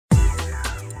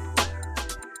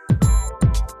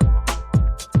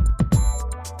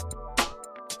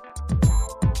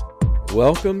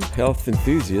Welcome, health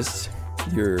enthusiasts.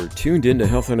 You're tuned into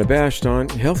Health Unabashed on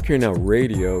Healthcare Now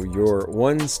Radio, your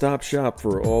one-stop shop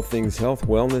for all things health,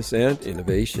 wellness, and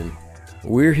innovation.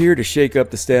 We're here to shake up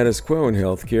the status quo in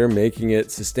healthcare, making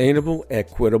it sustainable,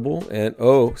 equitable, and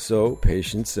oh so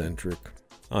patient-centric.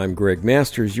 I'm Greg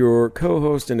Masters, your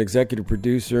co-host and executive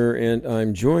producer, and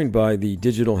I'm joined by the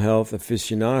digital health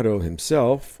aficionado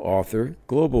himself, author,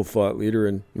 global thought leader,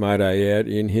 and might I add,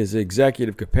 in his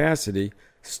executive capacity,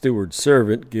 steward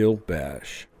servant Gil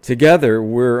Bash. Together,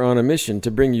 we're on a mission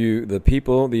to bring you the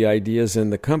people, the ideas,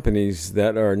 and the companies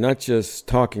that are not just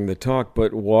talking the talk,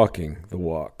 but walking the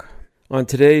walk. On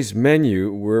today's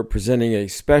menu, we're presenting a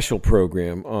special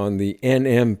program on the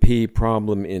NMP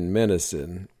problem in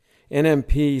medicine.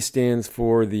 NMP stands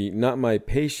for the Not My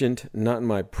Patient, Not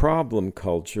My Problem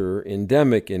culture,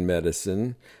 endemic in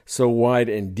medicine, so wide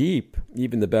and deep,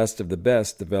 even the best of the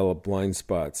best develop blind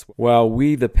spots, while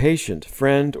we, the patient,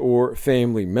 friend, or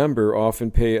family member,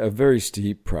 often pay a very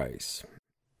steep price.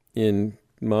 In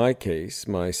my case,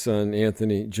 my son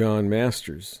Anthony John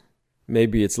Masters may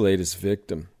be its latest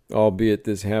victim, albeit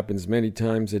this happens many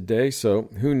times a day, so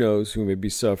who knows who may be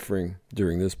suffering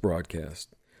during this broadcast.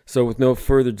 So with no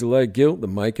further delay, Gil, the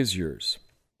mic is yours.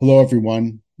 Hello,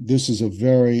 everyone. This is a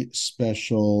very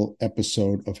special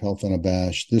episode of Health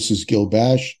Unabashed. This is Gil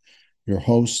Bash, your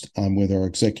host. I'm with our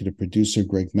executive producer,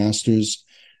 Greg Masters.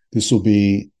 This will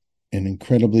be an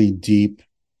incredibly deep,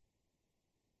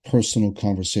 personal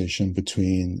conversation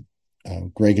between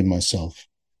Greg and myself.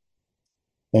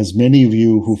 As many of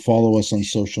you who follow us on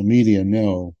social media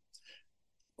know,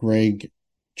 Greg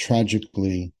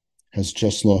tragically has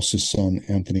just lost his son,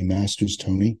 Anthony Masters,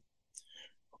 Tony,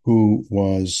 who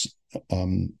was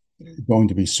going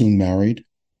to be soon married.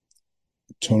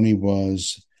 Tony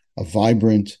was a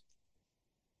vibrant,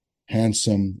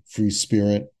 handsome, free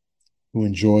spirit who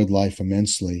enjoyed life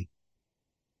immensely.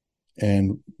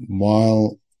 And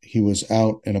while he was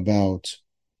out and about,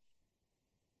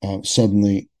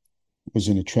 suddenly was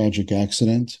in a tragic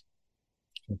accident,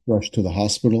 rushed to the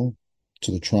hospital,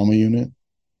 to the trauma unit,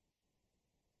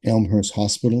 Elmhurst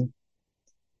Hospital,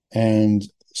 and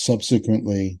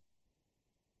subsequently,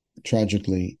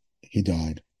 tragically, he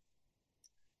died.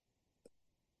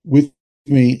 With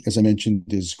me, as I mentioned,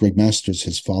 is Greg Masters,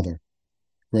 his father.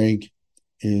 Greg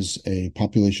is a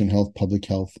population health, public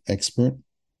health expert.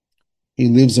 He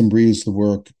lives and breathes the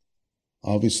work.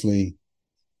 Obviously,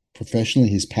 professionally,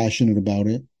 he's passionate about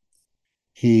it.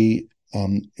 He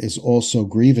is also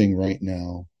grieving right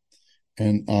now,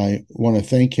 and I want to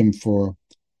thank him for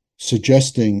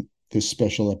suggesting this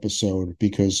special episode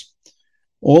because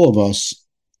all of us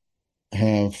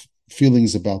have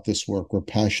feelings about this work. We're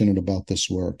passionate about this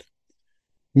work.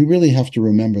 We really have to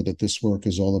remember that this work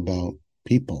is all about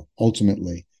people,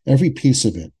 ultimately. Every piece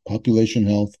of it, population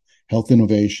health, health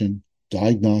innovation,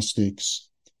 diagnostics,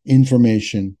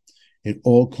 information, it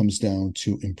all comes down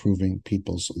to improving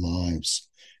people's lives.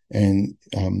 And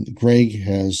Greg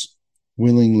has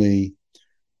willingly,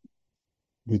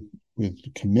 with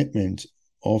commitment,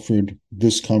 offered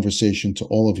this conversation to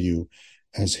all of you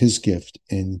as his gift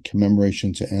in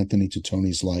commemoration to Anthony, to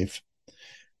Tony's life,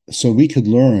 so we could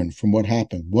learn from what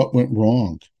happened, what went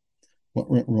wrong.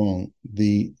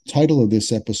 The title of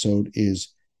this episode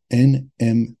is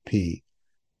NMP,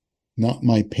 Not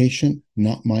My Patient,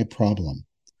 Not My Problem.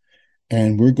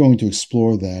 And we're going to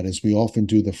explore that, as we often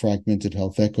do, the fragmented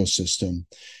health ecosystem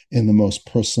in the most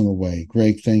personal way.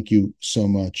 Greg, thank you so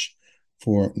much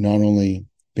for not only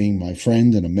being my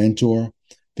friend and a mentor,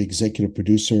 the executive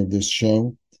producer of this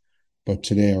show, but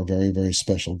today our very, very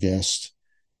special guest.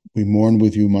 We mourn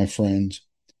with you, my friend.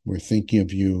 We're thinking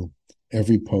of you.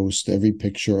 Every post, every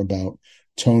picture about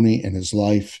Tony and his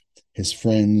life, his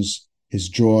friends, his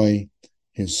joy,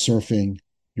 his surfing,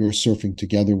 you're surfing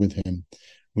together with him.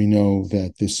 We know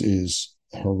that this is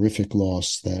a horrific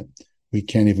loss that we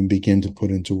can't even begin to put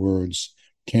into words,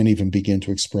 can't even begin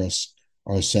to express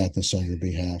our sadness on your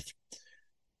behalf.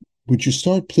 Would you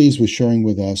start, please, with sharing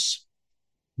with us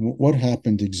what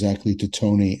happened exactly to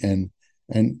Tony, and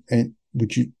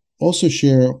would you also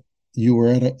share, you were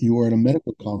at a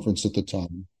medical conference at the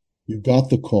time. You got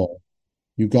the call,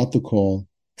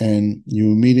 and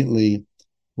you immediately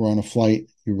were on a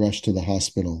flight. You rushed to the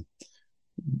hospital.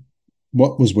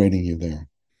 What was waiting you there?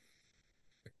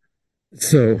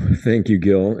 So thank you,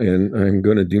 Gil, and I'm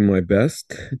going to do my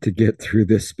best to get through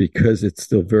this because it's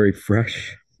still very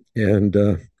fresh, and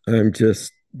I'm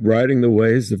just riding the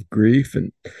waves of grief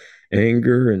and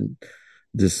anger and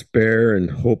despair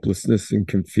and hopelessness and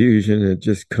confusion. It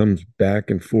just comes back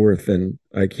and forth, and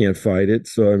I can't fight it,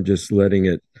 so I'm just letting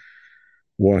it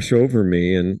wash over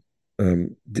me. And I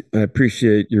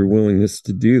appreciate your willingness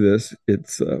to do this.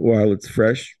 It's while it's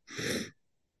fresh,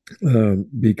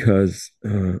 because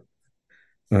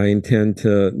I intend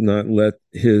to not let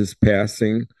his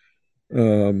passing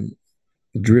um,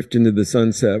 drift into the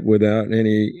sunset without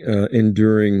any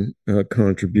enduring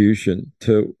contribution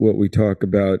to what we talk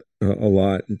about a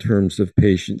lot in terms of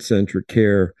patient-centric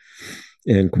care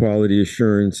and quality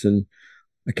assurance and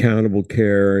accountable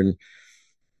care and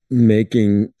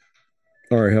making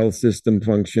our health system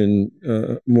function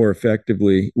more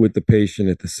effectively with the patient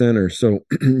at the center. So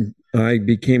I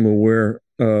became aware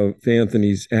of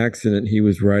Anthony's accident. He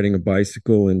was riding a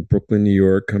bicycle in Brooklyn, New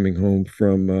York, coming home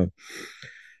from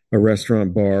a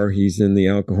restaurant bar. He's in the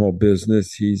alcohol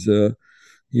business. He's a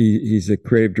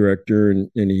creative director, and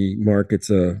he markets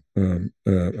a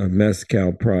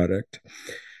mezcal product.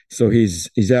 So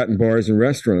he's out in bars and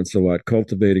restaurants a lot,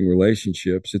 cultivating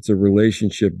relationships. It's a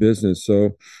relationship business.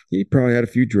 So he probably had a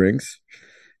few drinks,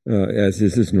 as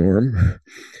is his norm,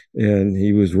 and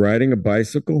he was riding a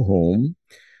bicycle home.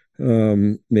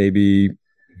 Maybe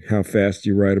how fast do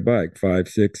you ride a bike? 5,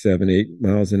 6, 7, 8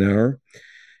 miles an hour.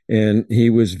 And he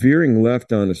was veering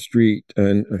left on a street.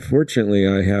 And unfortunately,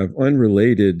 I have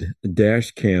unrelated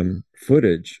dash cam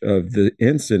footage of the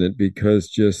incident because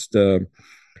just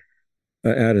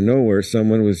out of nowhere,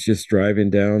 someone was just driving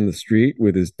down the street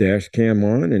with his dash cam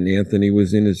on, and Anthony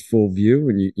was in his full view.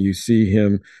 And you see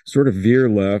him sort of veer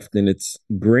left, and it's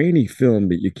grainy film,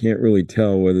 but you can't really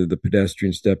tell whether the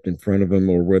pedestrian stepped in front of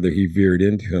him or whether he veered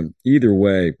into him. Either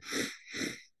way,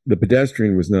 the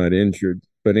pedestrian was not injured,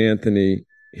 but Anthony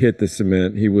hit the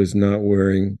cement. He was not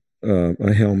wearing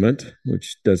a helmet,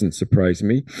 which doesn't surprise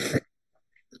me.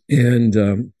 And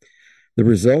the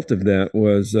result of that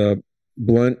was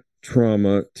blunt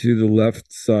trauma to the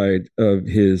left side of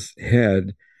his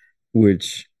head,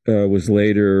 which was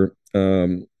later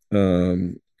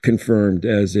confirmed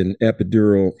as an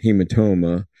epidural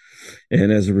hematoma.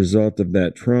 And as a result of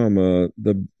that trauma,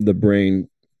 the brain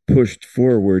pushed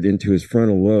forward into his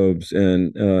frontal lobes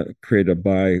and created a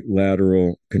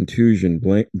bilateral contusion,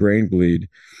 brain bleed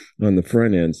on the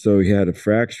front end. So he had a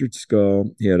fractured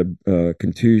skull, he had a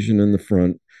contusion in the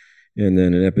front, and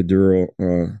then an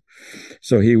epidural.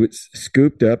 So he was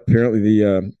scooped up. Apparently,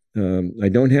 I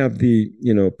don't have the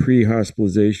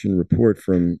pre-hospitalization report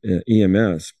from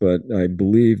EMS, but I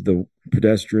believe the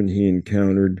pedestrian he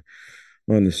encountered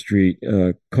on the street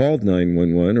called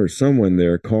 911, or someone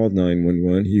there called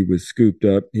 911. He was scooped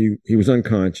up. He was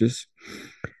unconscious.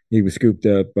 He was scooped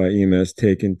up by EMS,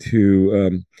 taken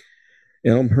to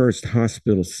Elmhurst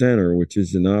Hospital Center, which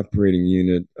is an operating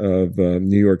unit of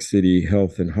New York City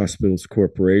Health and Hospitals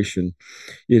Corporation.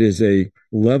 It is a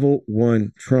level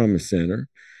 1 trauma center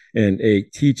and a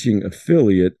teaching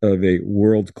affiliate of a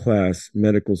world-class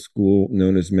medical school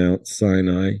known as Mount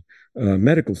Sinai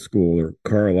Medical School, or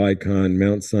Carl Icahn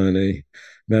Mount Sinai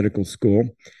Medical School.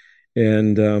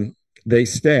 And they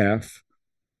staff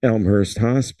Elmhurst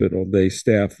Hospital. They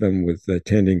staff them with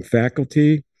attending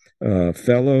faculty,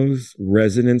 fellows,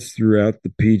 residents throughout the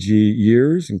PG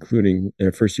years, including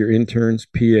first year interns,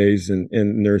 PAs, and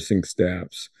nursing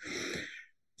staffs.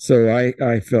 So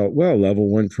I felt, well, level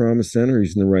 1 trauma center,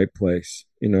 he's in the right place.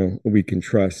 We can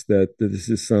trust that this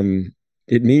is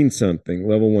it means something.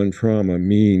 Level 1 trauma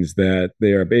means that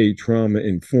they are trauma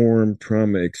informed,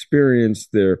 trauma experienced.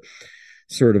 They're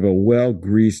sort of a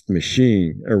well-greased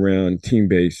machine around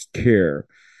team-based care.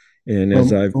 And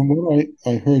from what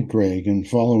I heard, Greg, and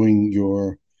following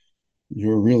your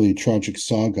really tragic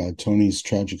saga, Tony's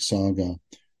tragic saga,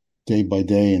 day by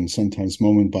day and sometimes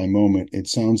moment by moment, it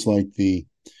sounds like the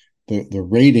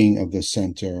rating of the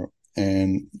center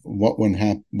and what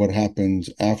happened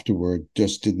afterward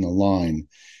just didn't align.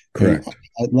 correct.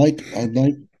 And I'd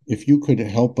like if you could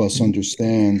help us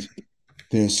understand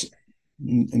this,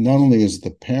 not only as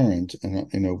the parent and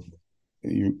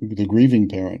the grieving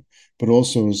parent, but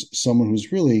also as someone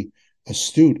who's really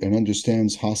astute and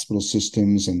understands hospital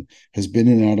systems and has been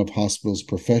in and out of hospitals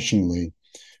professionally.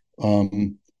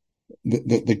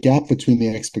 The gap between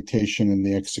the expectation and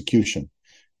the execution.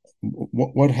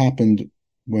 What happened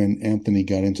when Anthony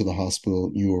got into the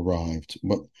hospital? You arrived.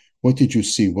 What did you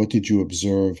see? What did you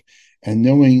observe? And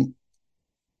knowing,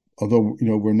 although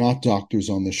we're not doctors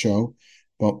on the show,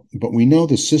 but we know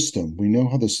the system. We know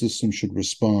how the system should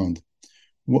respond.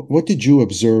 What did you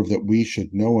observe that we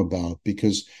should know about?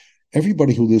 Because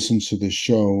everybody who listens to this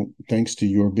show, thanks to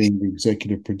your being the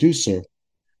executive producer,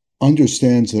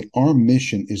 understands that our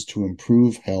mission is to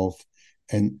improve health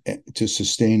and to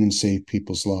sustain and save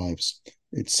people's lives.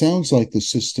 It sounds like the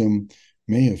system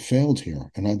may have failed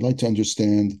here, and I'd like to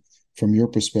understand from your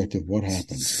perspective, what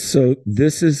happened? So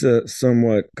this is a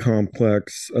somewhat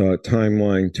complex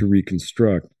timeline to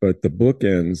reconstruct, but the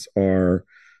bookends are,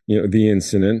 the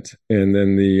incident and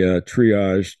then the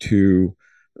triage to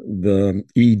the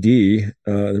ED,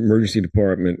 emergency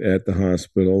department at the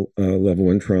hospital, level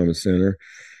 1 trauma center.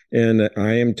 And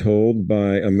I am told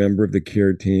by a member of the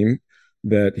care team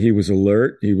that he was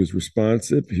alert, he was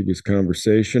responsive, he was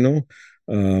conversational.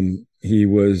 He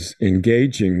was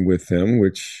engaging with them,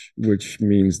 which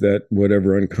means that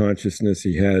whatever unconsciousness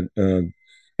he had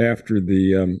after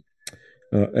the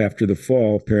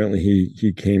fall, apparently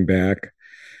he came back.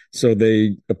 So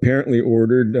they apparently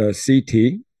ordered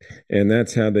CT, and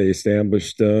that's how they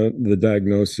established the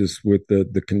diagnosis with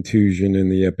the contusion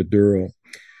and the epidural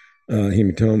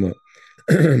hematoma.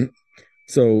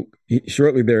 So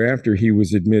shortly thereafter, he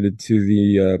was admitted to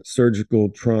the surgical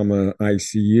trauma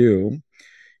ICU,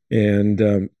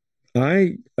 and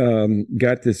I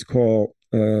got this call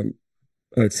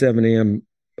at 7 a.m.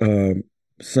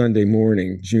 Sunday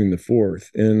morning, June the 4th,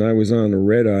 and I was on a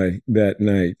red eye that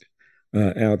night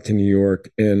out to New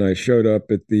York, and I showed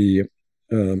up at the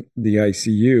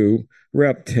ICU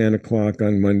around 10 o'clock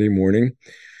on Monday morning,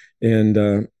 and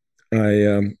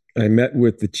I met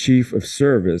with the chief of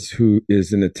service, who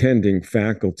is an attending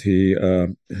faculty,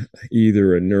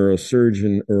 either a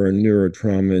neurosurgeon or a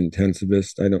neurotrauma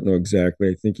intensivist. I don't know exactly.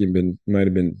 I think might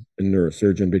have been a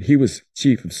neurosurgeon, but he was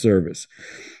chief of service.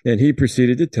 And he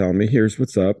proceeded to tell me, here's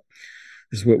what's up.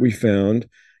 This is what we found.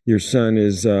 Your son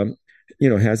has a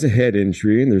head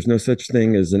injury, and there's no such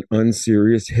thing as an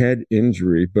unserious head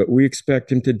injury, but we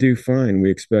expect him to do fine.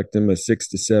 We expect him a 6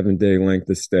 to 7 day length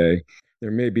of stay. There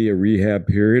may be a rehab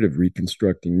period of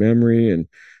reconstructing memory and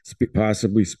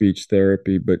possibly speech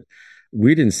therapy, but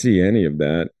we didn't see any of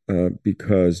that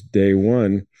because day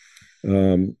one,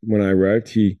 when I arrived,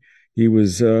 he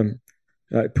was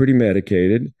pretty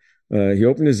medicated. He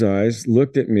opened his eyes,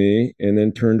 looked at me, and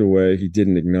then turned away. He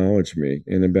didn't acknowledge me.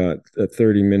 And about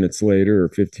 30 minutes later or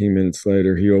 15 minutes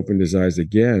later, he opened his eyes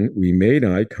again. We made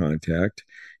eye contact,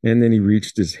 and then he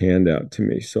reached his hand out to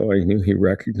me. So I knew he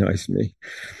recognized me.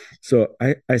 So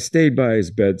I stayed by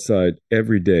his bedside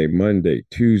every day, Monday,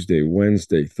 Tuesday,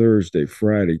 Wednesday, Thursday,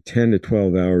 Friday, 10 to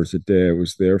 12 hours a day. I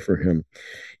was there for him.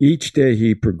 Each day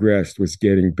he progressed was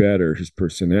getting better. His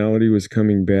personality was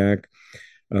coming back.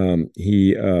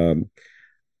 He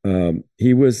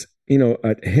was,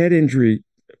 a head injury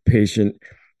patient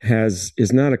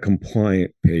is not a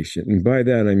compliant patient. And by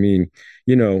that, I mean,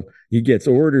 he gets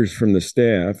orders from the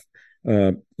staff.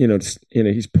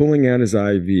 He's pulling out his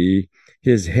IV.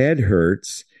 His head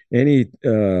hurts. Any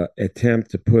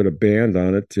attempt to put a band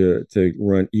on it to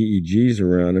run EEGs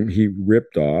around him, he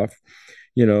ripped off.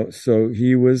 So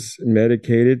he was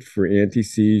medicated for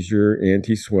anti-seizure,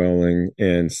 anti-swelling,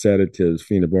 and sedatives,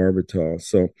 phenobarbital.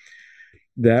 So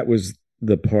that was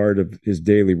the part of his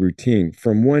daily routine.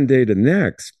 From one day to the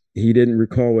next, he didn't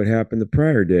recall what happened the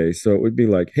prior day. So it would be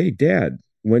like, hey, Dad,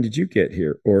 when did you get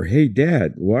here? Or, hey,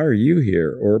 Dad, why are you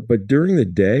here? But during the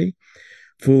day,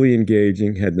 fully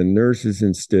engaging, had the nurses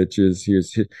in stitches.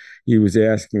 He was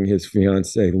asking his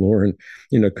fiancee, Lauren,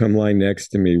 come lie next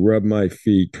to me, rub my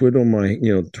feet, twirl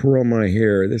my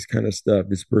hair, this kind of stuff.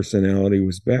 His personality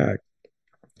was back.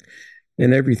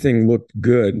 And everything looked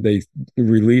good. They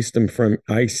released him from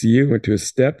ICU into a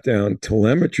step-down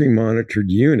telemetry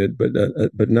monitored unit,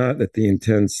 but not at the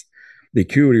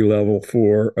acuity level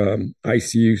for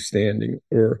ICU standing.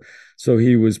 So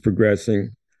he was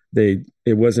progressing.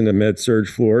 It wasn't a med surg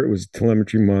floor; it was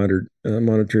telemetry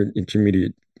monitored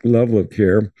intermediate level of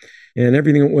care, and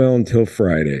everything went well until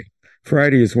Friday.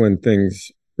 Friday is when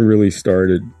things really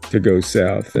started to go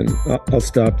south, and I'll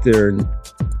stop there.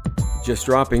 Just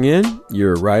dropping in,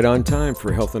 you're right on time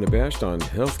for Health Unabashed on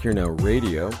Healthcare Now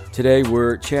Radio. Today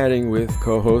we're chatting with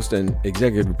co-host and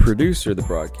executive producer of the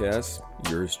broadcast,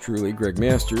 yours truly, Greg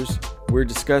Masters. We're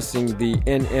discussing the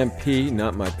NMP,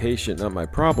 not my patient, not my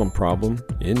problem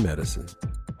in medicine.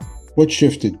 What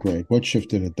shifted, Greg? What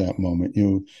shifted at that moment?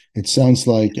 It sounds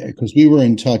like, because we were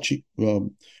in touch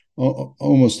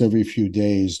almost every few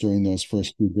days during those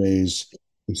first few days,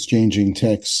 exchanging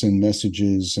texts and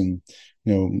messages and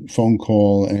phone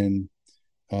call, and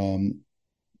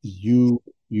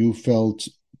you felt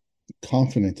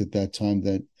confident at that time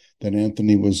that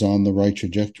Anthony was on the right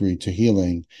trajectory to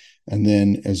healing. And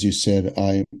then, as you said,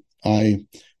 I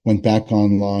went back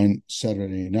online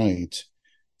Saturday night,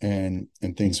 and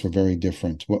things were very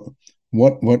different.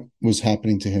 What was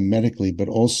happening to him medically, but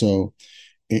also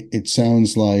it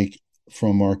sounds like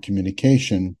from our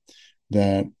communication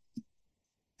that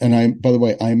And by the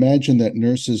way, I imagine that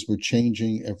nurses were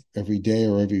changing every day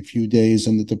or every few days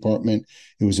in the department.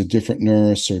 It was a different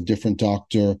nurse or a different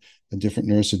doctor, a different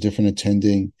nurse, a different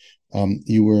attending.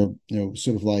 You were,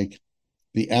 sort of like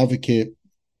the advocate,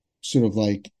 sort of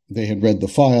like they had read the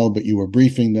file, but you were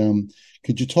briefing them.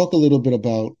 Could you talk a little bit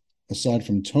about, aside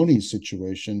from Tony's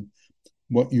situation,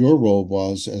 what your role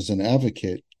was as an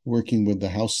advocate working with the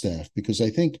house staff? Because I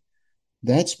think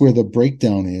that's where the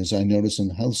breakdown is. I notice in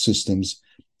health systems,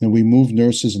 and we move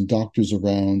nurses and doctors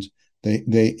around.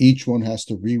 They each one has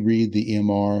to reread the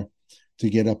EMR to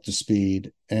get up to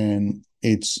speed, and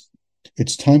it's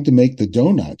time to make the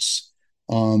donuts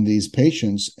on these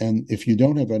patients. And if you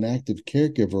don't have an active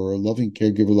caregiver or a loving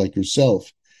caregiver like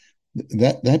yourself,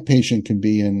 that patient can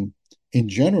be in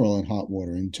general in hot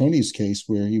water. In Tony's case,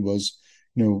 where he was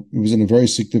in a very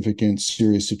significant,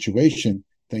 serious situation.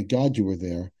 Thank God you were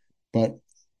there. But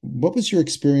what was your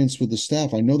experience with the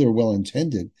staff? I know they're well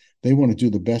intended. They want to do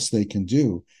the best they can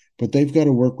do, but they've got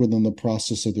to work within the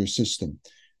process of their system.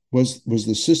 Was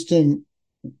the system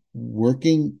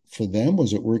working for them?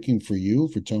 Was it working for you,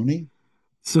 for Tony?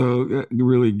 So,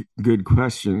 really good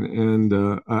question. And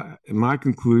my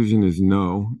conclusion is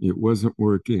no, it wasn't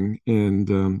working.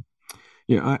 And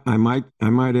yeah, I might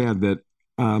add that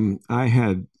I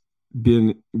had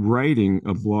been writing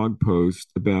a blog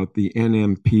post about the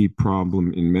NMP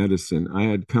problem in medicine. I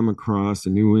had come across a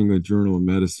New England Journal of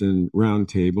Medicine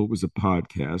roundtable. It was a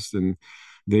podcast, and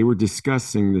they were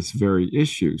discussing this very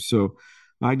issue. So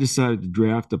I decided to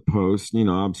draft a post,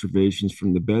 observations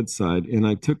from the bedside, and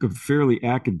I took a fairly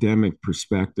academic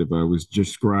perspective. I was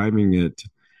describing it,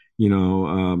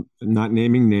 not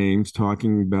naming names,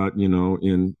 talking about,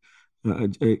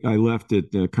 I left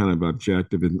it kind of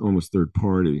objective and almost third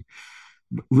party.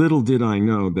 Little did I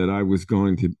know that I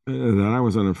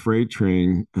was on a freight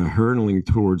train hurtling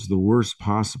towards the worst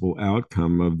possible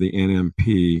outcome of the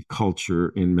NMP culture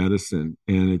in medicine.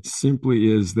 And it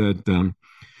simply is that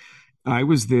I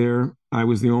was there. I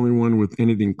was the only one with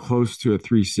anything close to a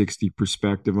 360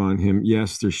 perspective on him.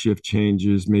 Yes, there's shift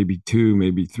changes, maybe two,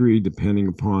 maybe three, depending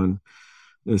upon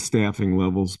the staffing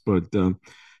levels, but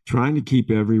trying to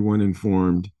keep everyone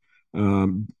informed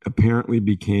apparently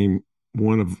became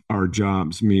one of our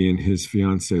jobs, me and his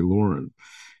fiance, Lauren.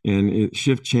 And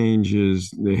shift changes,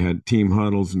 they had team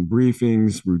huddles and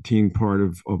briefings, routine part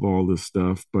of all this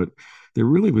stuff. But there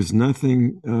really was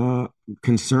nothing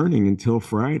concerning until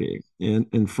Friday.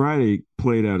 And Friday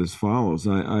played out as follows.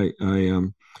 I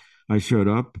showed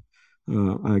up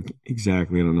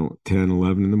exactly, I don't know, 10,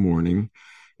 11 in the morning.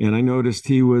 And I noticed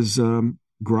he was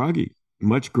groggy,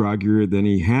 much groggier than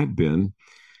he had been.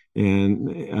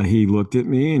 And he looked at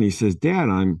me and he says, "Dad,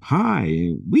 I'm high."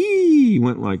 And we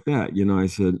went like that. I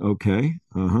said, "Okay,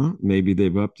 maybe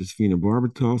they've upped his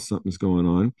phenobarbital. Something's going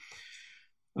on."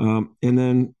 And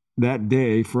then that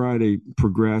day, Friday,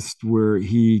 progressed where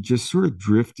he just sort of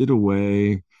drifted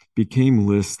away, became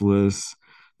listless,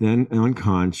 then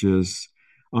unconscious,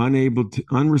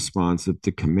 unresponsive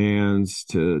to commands,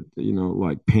 to,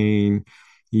 like pain.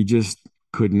 He just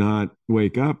could not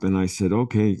wake up. And I said,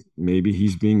 okay, maybe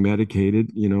he's being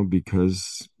medicated,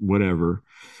 because whatever.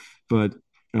 But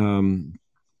he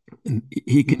Was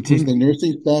the continued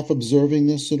nursing staff observing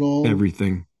this at all?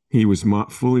 everything. He was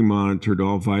fully monitored.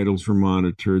 All vitals were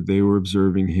monitored. They were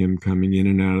observing him coming in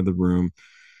and out of the room.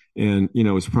 And, it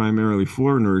was primarily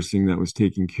floor nursing that was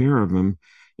taking care of him,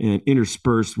 and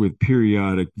interspersed with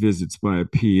periodic visits by a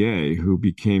PA who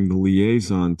became the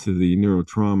liaison to the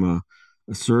neurotrauma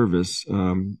service.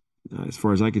 As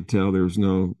far as I could tell, there was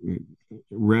no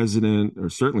resident or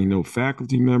certainly no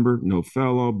faculty member, no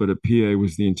fellow, but a PA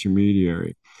was the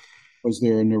intermediary. Was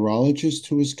there a neurologist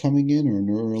who was coming in, or a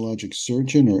neurologic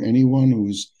surgeon, or anyone who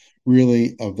was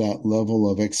really of that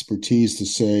level of expertise to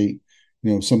say,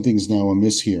 something's now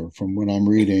amiss here from what I'm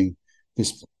reading?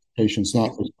 This patient's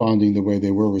not responding the way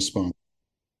they were responding.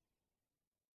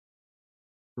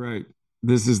 Right.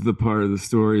 This is the part of the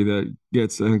story that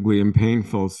gets ugly and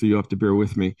painful, so you have to bear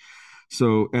with me.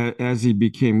 So, as he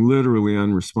became literally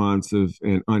unresponsive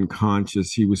and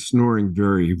unconscious, he was snoring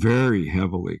very, very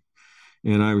heavily.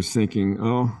 And I was thinking,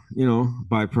 oh,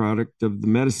 byproduct of the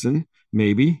medicine,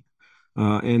 maybe.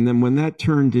 And then when that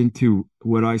turned into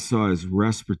what I saw as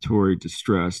respiratory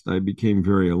distress, I became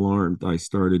very alarmed. I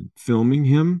started filming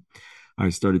him. I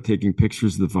started taking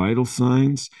pictures of the vital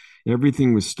signs.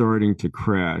 Everything was starting to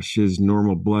crash. His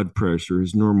normal blood pressure,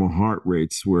 his normal heart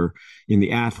rates were in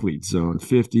the athlete zone,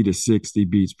 50 to 60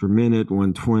 beats per minute,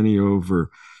 120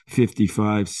 over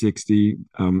 55, 60.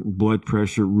 Blood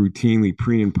pressure routinely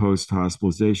pre and post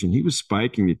hospitalization. He was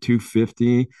spiking to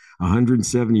 250,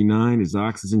 179. His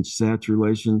oxygen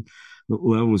saturation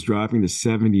level was dropping to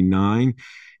 79.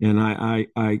 And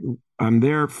I'm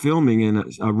there filming,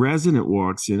 and a resident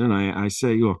walks in, and I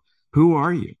say, well, who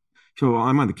are you? So, well,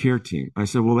 I'm on the care team. I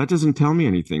said, well, that doesn't tell me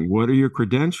anything. What are your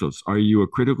credentials? Are you a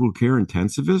critical care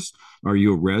intensivist? Are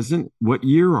you a resident? What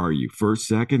year are you? First,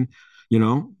 second,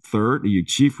 third? Are you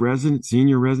chief resident,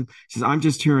 senior resident? She says, I'm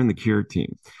just here on the care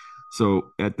team.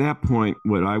 So at that point,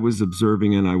 what I was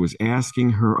observing and I was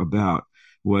asking her about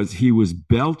was he was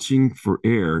belching for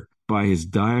air by his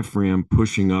diaphragm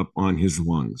pushing up on his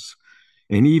lungs.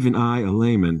 And even I, a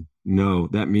layman, know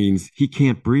that means he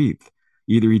can't breathe.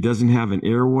 Either he doesn't have an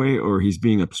airway or he's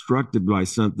being obstructed by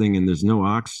something and there's no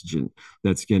oxygen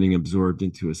that's getting absorbed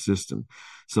into his system.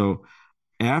 So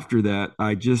after that,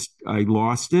 I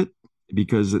lost it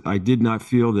because I did not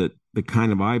feel that the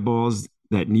kind of eyeballs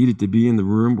that needed to be in the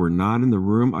room were not in the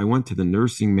room. I went to the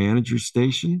nursing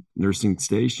station,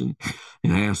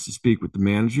 and I asked to speak with the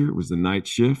manager. It was the night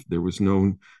shift. There was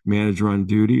no manager on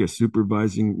duty. A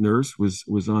supervising nurse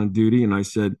was on duty, and I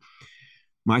said,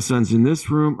 my son's in this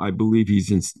room. I believe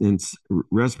he's in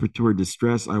respiratory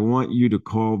distress. I want you to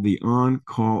call the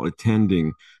on-call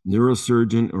attending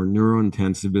neurosurgeon or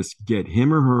neurointensivist, get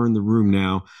him or her in the room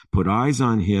now, put eyes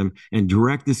on him, and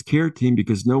direct this care team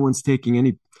because no one's taking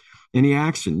any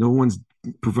action. No one's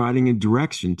providing a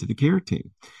direction to the care team.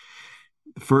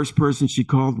 The first person she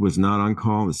called was not on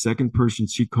call. The second person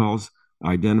she calls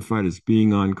identified as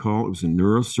being on call. It was a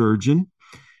neurosurgeon.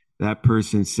 That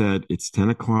person said, it's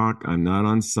 10 o'clock. I'm not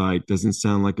on site. Doesn't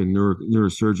sound like a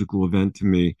neurosurgical event to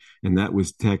me. And that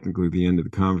was technically the end of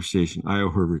the conversation. I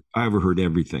overheard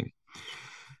everything.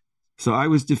 So I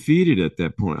was defeated at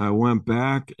that point. I went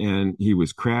back and he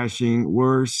was crashing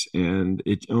worse. And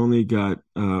it only got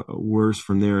worse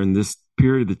from there. And this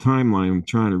period of the timeline I'm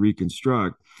trying to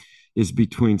reconstruct is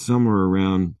between somewhere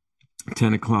around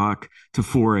 10 o'clock to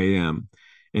 4 a.m.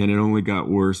 And it only got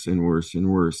worse and worse and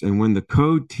worse. And when the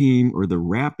code team or the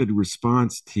rapid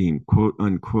response team, quote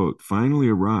unquote, finally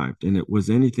arrived, and it was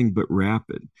anything but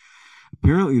rapid,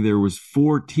 apparently there was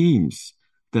 4 teams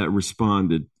that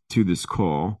responded to this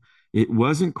call. It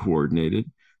wasn't coordinated.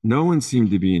 No one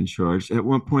seemed to be in charge. At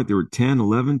one point, there were 10,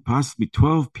 11, possibly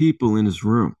 12 people in his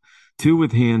room, 2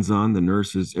 with hands on, the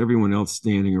nurses, everyone else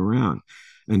standing around,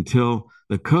 until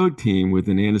the code team with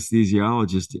an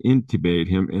anesthesiologist to intubate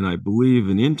him, and I believe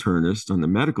an internist on the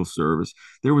medical service.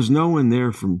 There was no one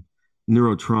there from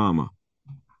neurotrauma.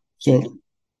 So,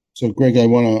 so Greg, I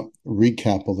want to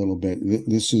recap a little bit.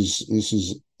 This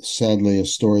is sadly a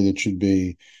story that should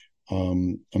be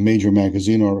a major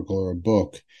magazine article or a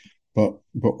book, but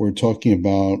we're talking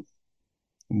about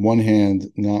one hand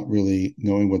not really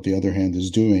knowing what the other hand is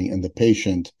doing, and the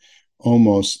patient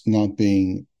almost not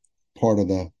being part of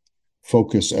the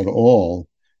focus at all.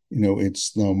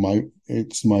 It's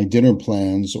my dinner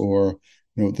plans, or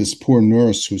this poor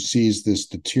nurse who sees this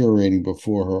deteriorating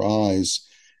before her eyes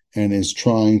and is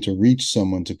trying to reach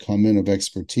someone to come in of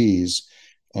expertise.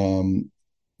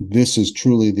 This is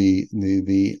truly the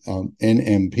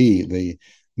NMP, the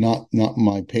not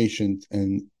my patient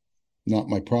and not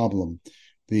my problem.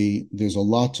 There's a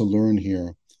lot to learn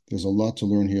here. There's a lot to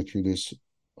learn here through this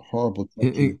horrible.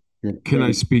 Can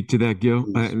I speak to that, Gil?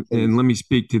 And let me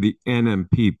speak to the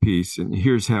NMP piece. And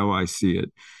here's how I see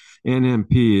it.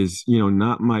 NMP is,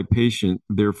 not my patient,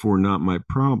 therefore not my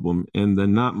problem. And the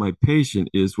not my patient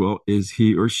is, well, is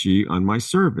he or she on my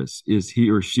service? Is he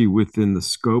or she within the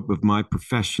scope of my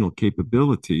professional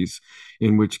capabilities?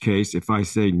 In which case, if I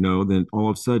say no, then all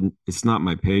of a sudden it's not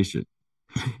my patient.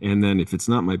 And then if it's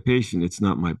not my patient, it's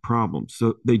not my problem.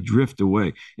 So they drift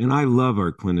away. And I love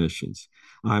our clinicians.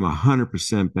 I'm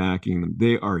 100% backing them.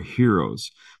 They are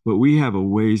heroes. But we have a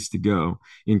ways to go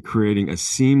in creating a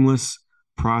seamless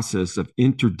process of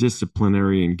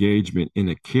interdisciplinary engagement in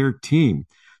a care team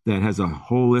that has a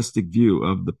holistic view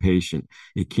of the patient.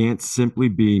 It can't simply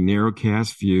be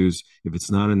narrowcast views. If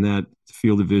it's not in that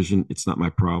field of vision, it's not my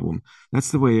problem.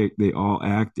 That's the way they all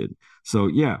acted. So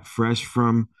yeah,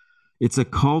 it's a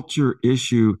culture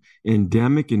issue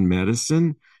endemic in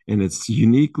medicine, and it's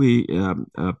uniquely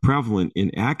prevalent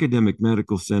in academic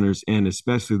medical centers and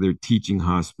especially their teaching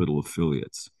hospital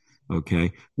affiliates.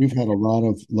 Okay. We've had a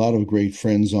lot of great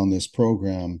friends on this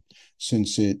program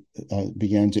since it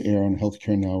began to air on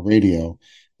Healthcare Now Radio.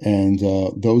 And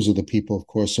those are the people, of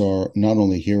course, are not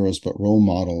only heroes, but role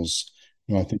models.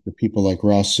 I think the people like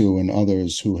Rasu and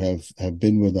others who have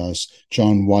been with us,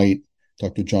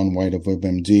 Dr. John White of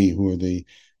WebMD, who are the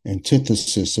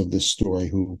antithesis of this story,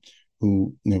 who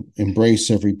embrace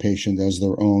every patient as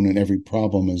their own and every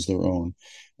problem as their own.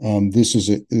 This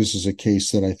is a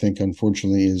case that I think,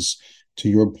 unfortunately, to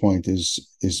your point, is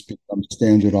become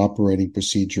standard operating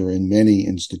procedure in many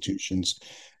institutions.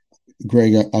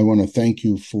 Greg, I want to thank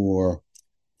you for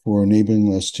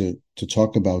enabling us to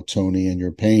talk about Tony and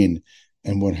your pain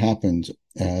and what happened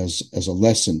as a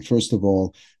lesson. First of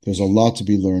all, there's a lot to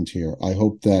be learned here. I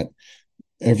hope that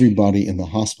everybody in the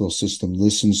hospital system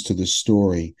listens to this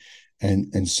story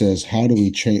and says, how do we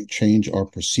change our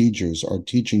procedures, our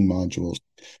teaching modules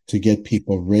to get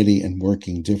people ready and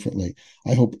working differently?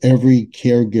 I hope every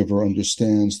caregiver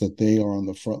understands that they are on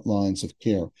the front lines of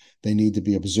care. They need to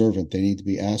be observant. They need to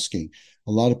be asking.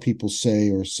 A lot of people say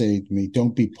to me,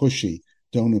 don't be pushy.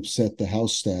 Don't upset the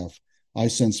house staff. I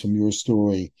sense from your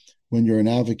story, when you're an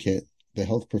advocate, the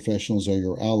health professionals are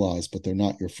your allies, but they're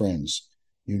not your friends.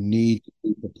 You need to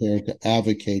be prepared to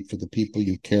advocate for the people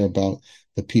you care about,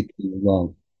 the people you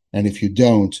love. And if you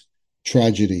don't,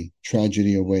 tragedy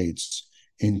awaits.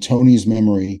 In Tony's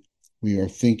memory, we are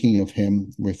thinking of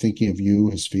him. We're thinking of you,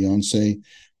 his fiance,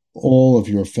 all of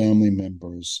your family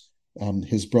members,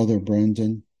 his brother,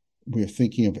 Brendan. We're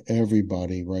thinking of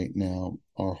everybody right now.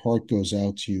 Our heart goes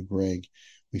out to you, Greg.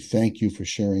 We thank you for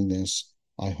sharing this.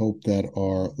 I hope that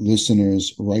our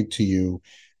listeners write to you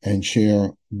and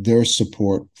share their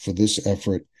support for this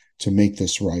effort to make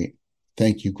this right.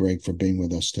 Thank you, Greg, for being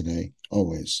with us today,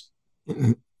 always.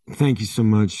 Thank you so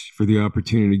much for the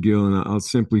opportunity, Gil. And I'll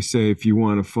simply say, if you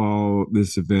want to follow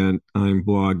this event, I'm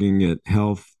blogging at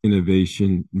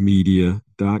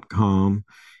healthinnovationmedia.com,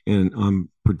 and I'm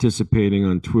participating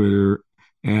on Twitter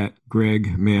at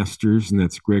Greg Masters, and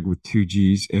that's Greg with 2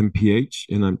 G's, MPH,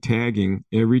 and I'm tagging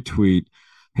every tweet,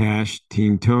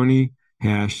 #Team Tony,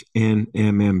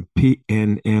 #NMP,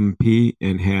 NMP,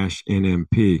 and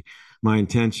 #NMP. My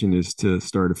intention is to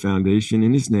start a foundation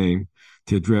in his name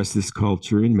to address this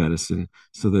culture in medicine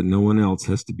so that no one else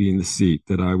has to be in the seat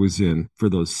that I was in for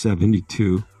those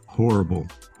 72 horrible,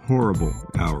 horrible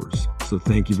hours. So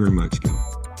thank you very much, Gil.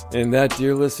 And that,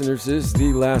 dear listeners, is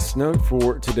the last note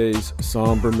for today's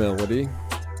somber melody.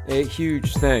 A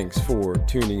huge thanks for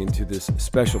tuning into this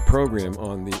special program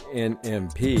on the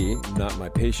NMP, Not My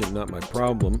Patient, Not My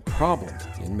Problem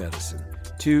in medicine.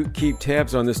 To keep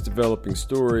tabs on this developing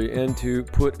story and to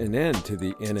put an end to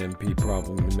the NMP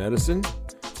problem in medicine,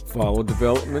 follow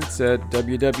developments at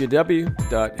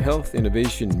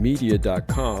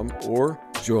www.healthinnovationmedia.com or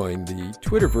join the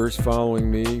Twitterverse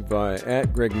following me via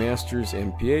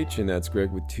 @GregMastersMPH, and that's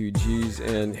Greg with 2 G's,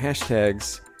 and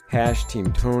hashtags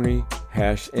 #TeamTony,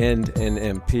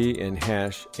 #EndNMP, and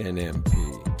 #NMP.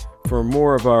 For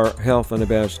more of our health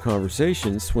unabashed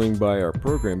conversations, swing by our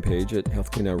program page at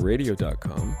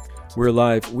healthcarenowradio.com. We're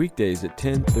live weekdays at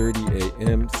 10:30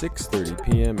 a.m., 6:30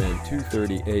 p.m., and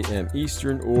 2:30 a.m.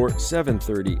 Eastern, or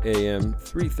 7:30 a.m.,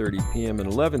 3:30 p.m.,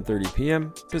 and 11:30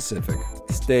 p.m. Pacific.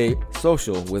 Stay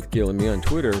social with Gil and me on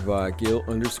Twitter via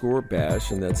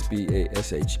Gil_Bash, and that's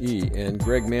BASHE, and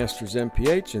Greg Masters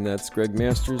MPH, and that's Greg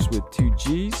Masters with 2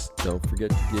 G's. Don't forget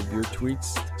to give your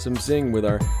tweets some zing with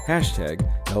our hashtag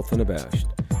HealthUnabashed.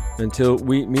 Until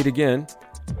we meet again,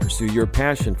 pursue your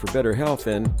passion for better health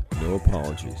and no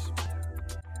apologies.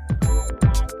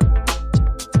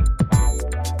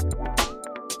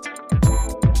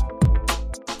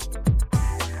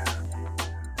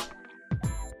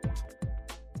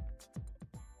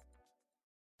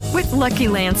 With Lucky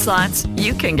Land Slots,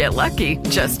 you can get lucky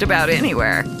just about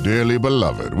anywhere. Dearly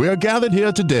beloved, we are gathered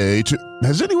here today to...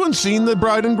 Has anyone seen the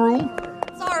bride and groom?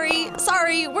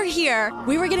 Sorry, we're here.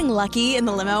 We were getting lucky in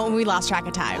the limo and we lost track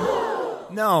of time.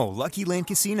 No, Lucky Land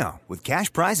Casino, with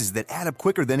cash prizes that add up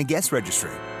quicker than a guest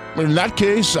registry. In that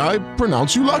case, I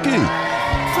pronounce you lucky.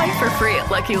 Play for free at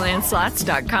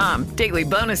LuckyLandSlots.com. Daily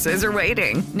bonuses are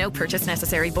waiting. No purchase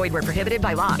necessary. Void where prohibited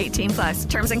by law. 18+.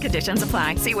 Terms and conditions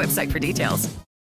apply. See website for details.